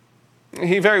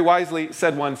 He very wisely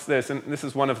said once this, and this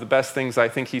is one of the best things I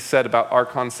think he said about our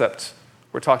concept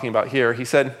we're talking about here. He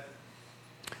said,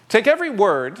 take every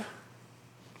word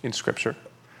in Scripture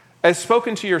as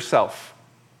spoken to yourself.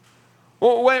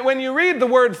 When you read the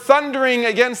word thundering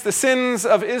against the sins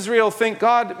of Israel, think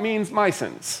God means my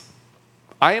sins.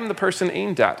 I am the person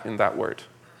aimed at in that word.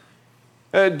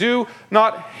 Do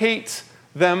not hate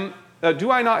them.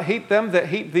 Do I not hate them that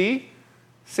hate thee?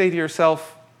 Say to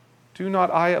yourself, do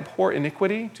not I abhor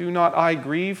iniquity? Do not I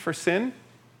grieve for sin?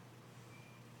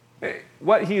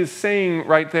 What he is saying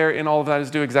right there in all of that is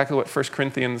do exactly what 1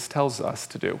 Corinthians tells us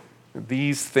to do.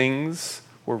 These things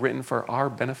were written for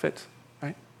our benefit,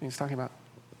 right? He's talking about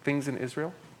things in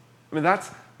Israel. I mean,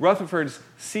 that's Rutherford's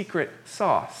secret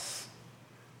sauce.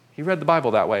 He read the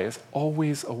Bible that way. It's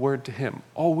always a word to him.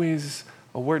 Always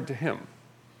a word to him.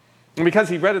 And because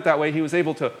he read it that way, he was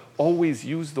able to always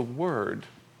use the word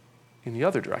in the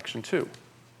other direction too.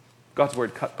 God's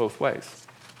word cut both ways.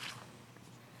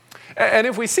 And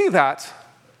if we see that,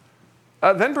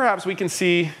 then perhaps we can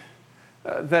see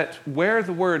that where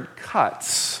the word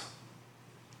cuts,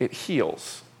 it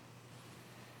heals.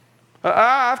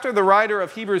 After the writer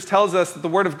of Hebrews tells us that the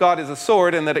word of God is a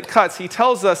sword and that it cuts, he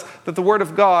tells us that the word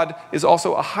of God is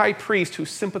also a high priest who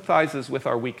sympathizes with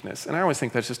our weakness. And I always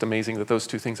think that's just amazing that those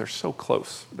two things are so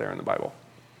close there in the Bible.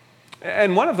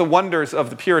 And one of the wonders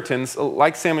of the Puritans,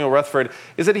 like Samuel Rutherford,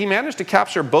 is that he managed to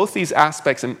capture both these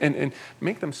aspects and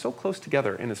make them so close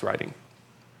together in his writing.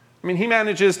 I mean, he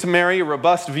manages to marry a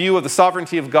robust view of the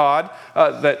sovereignty of God,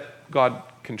 that God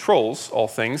controls all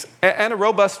things, and a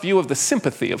robust view of the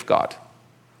sympathy of God,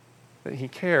 that he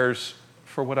cares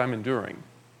for what I'm enduring.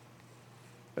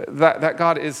 That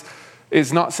God is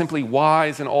not simply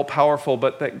wise and all-powerful,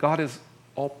 but that God is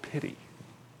all pity.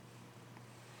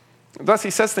 Thus, he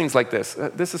says things like this.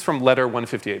 This is from letter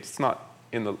 158. It's not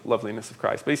in the loveliness of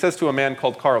Christ, but he says to a man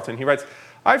called Carlton, he writes,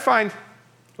 no,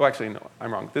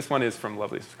 I'm wrong. This one is from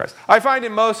Loveliness of Christ. I find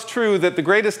it most true that the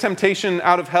greatest temptation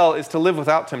out of hell is to live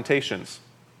without temptations.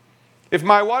 If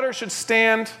my water should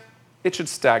stand, it should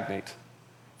stagnate.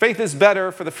 Faith is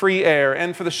better for the free air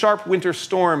and for the sharp winter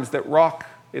storms that rock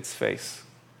its face.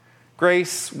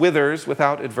 Grace withers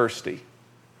without adversity.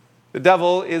 The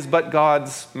devil is but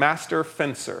God's master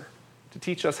fencer to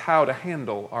teach us how to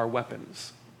handle our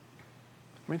weapons.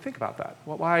 I mean, think about that.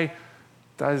 Why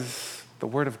does the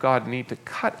word of God need to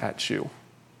cut at you?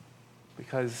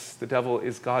 Because the devil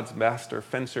is God's master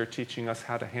fencer teaching us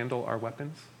how to handle our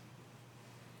weapons?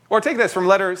 Or take this from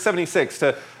letter 76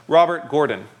 to Robert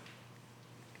Gordon.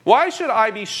 Why should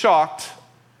I be shocked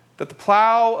that the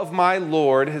plow of my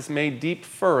Lord has made deep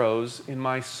furrows in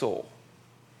my soul?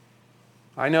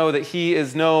 I know that he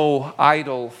is no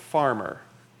idle farmer.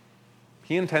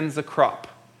 He intends a crop,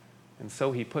 and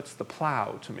so he puts the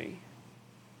plow to me.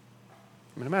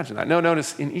 I mean, imagine that.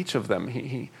 Notice in each of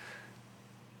them,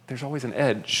 there's always an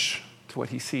edge to what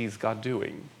he sees God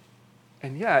doing.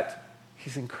 And yet,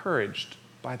 he's encouraged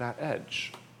by that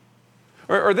edge.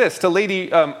 Or this, to Lady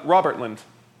Robertland.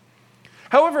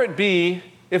 However it be,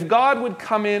 if God would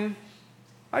come in,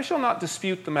 I shall not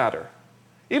dispute the matter.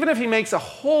 Even if he makes a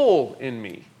hole in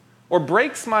me or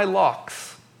breaks my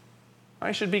locks,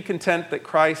 I should be content that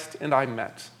Christ and I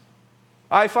met.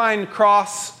 I find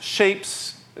crosses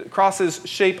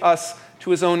shape us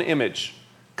to his own image,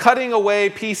 cutting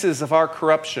away pieces of our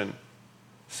corruption.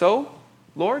 So,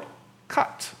 Lord,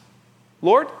 cut.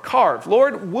 Lord, carve.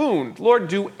 Lord, wound. Lord,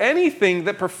 do anything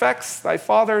that perfects thy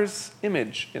Father's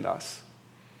image in us.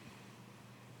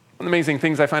 One of the amazing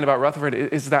things I find about Rutherford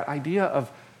is that idea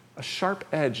of a sharp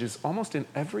edge is almost in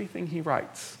everything he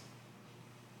writes.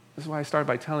 This is why I started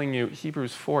by telling you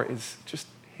Hebrews 4 is just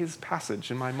his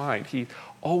passage in my mind. He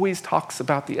always talks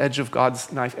about the edge of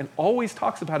God's knife and always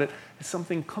talks about it as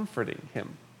something comforting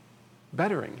him,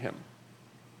 bettering him.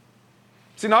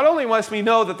 See, not only must we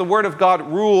know that the Word of God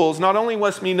rules, not only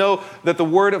must we know that the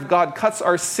Word of God cuts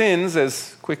our sins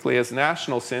as quickly as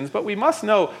national sins, but we must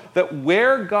know that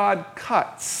where God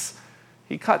cuts,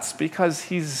 he cuts because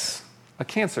he's a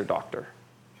cancer doctor.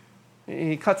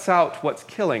 He cuts out what's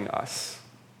killing us.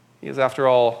 He is, after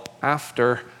all,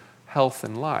 after health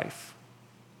and life.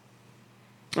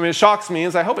 I mean, it shocks me,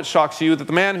 as I hope it shocks you, that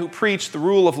the man who preached the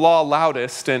rule of law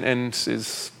loudest and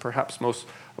is perhaps most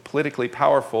politically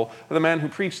powerful, the man who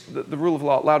preached the rule of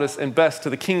law loudest and best to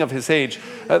the king of his age,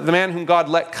 the man whom God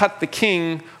let cut the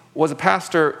king, was a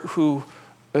pastor who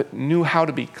knew how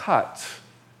to be cut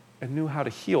and knew how to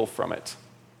heal from it.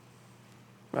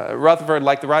 Rutherford,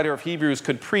 like the writer of Hebrews,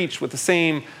 could preach with the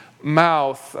same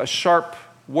mouth a sharp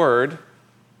word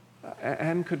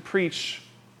and could preach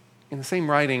in the same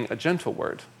writing a gentle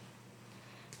word.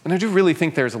 And I do really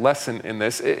think there's a lesson in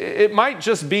this. It might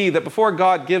just be that before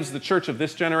God gives the church of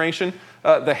this generation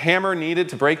the hammer needed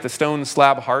to break the stone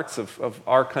slab hearts of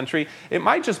our country, it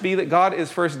might just be that God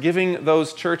is first giving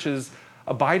those churches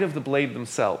a bite of the blade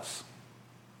themselves.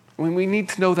 We need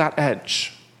to know that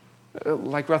edge,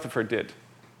 like Rutherford did.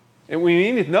 And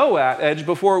we need to know that edge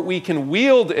before we can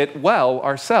wield it well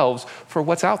ourselves for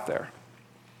what's out there.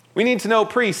 We need to know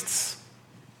priests.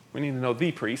 We need to know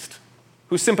the priest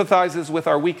who sympathizes with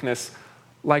our weakness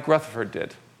like Rutherford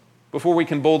did, before we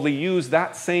can boldly use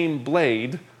that same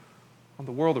blade on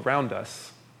the world around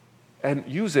us and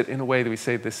use it in a way that we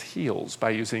say this heals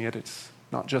by using it. It's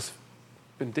not just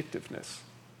vindictiveness.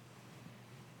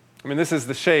 I mean, this is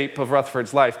the shape of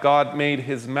Rutherford's life. God made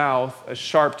his mouth a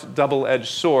sharp, double-edged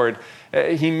sword.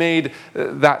 He made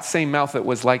that same mouth that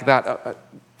was like that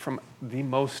from the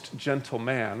most gentle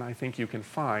man I think you can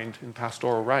find in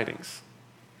pastoral writings.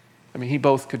 I mean, he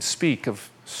both could speak of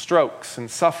strokes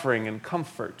and suffering and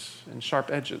comfort and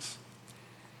sharp edges.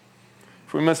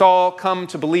 For we must all come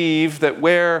to believe that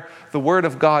where the word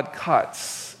of God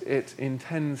cuts, it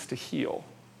intends to heal.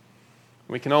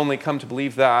 We can only come to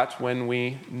believe that when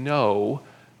we know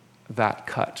that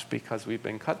cut, because we've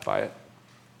been cut by it.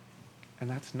 And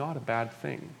that's not a bad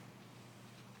thing.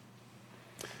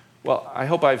 Well, I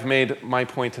hope I've made my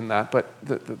point in that, but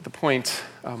the point,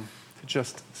 to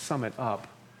just sum it up,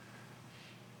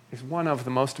 is one of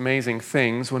the most amazing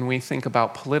things when we think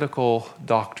about political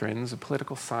doctrines,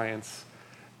 political science,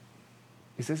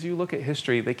 is as you look at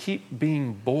history, they keep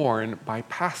being born by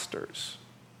pastors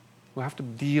who have to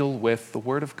deal with the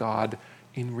Word of God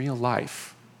in real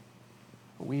life.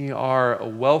 We are a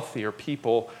wealthier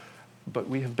people, but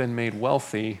we have been made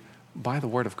wealthy by the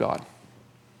Word of God.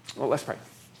 Well, let's pray.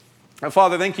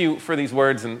 Father, thank you for these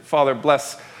words, and Father,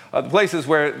 bless the places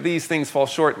where these things fall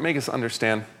short. Make us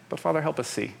understand, but Father, help us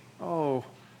see. Oh,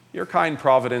 your kind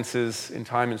providences in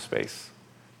time and space.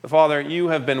 Father, you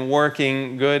have been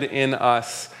working good in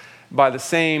us by the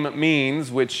same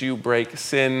means which you break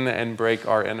sin and break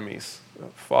our enemies.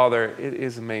 Father, it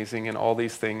is amazing in all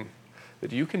these things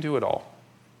that you can do it all.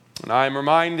 And I'm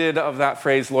reminded of that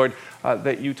phrase, Lord,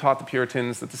 that you taught the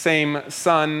Puritans, that the same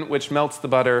sun which melts the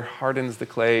butter hardens the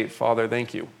clay. Father,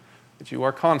 thank you that you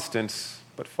are constant,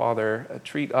 but Father,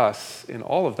 treat us in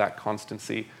all of that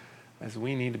constancy as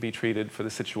we need to be treated for the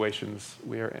situations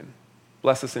we are in.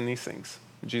 Bless us in these things.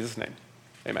 In Jesus' name,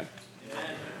 amen.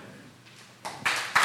 Amen.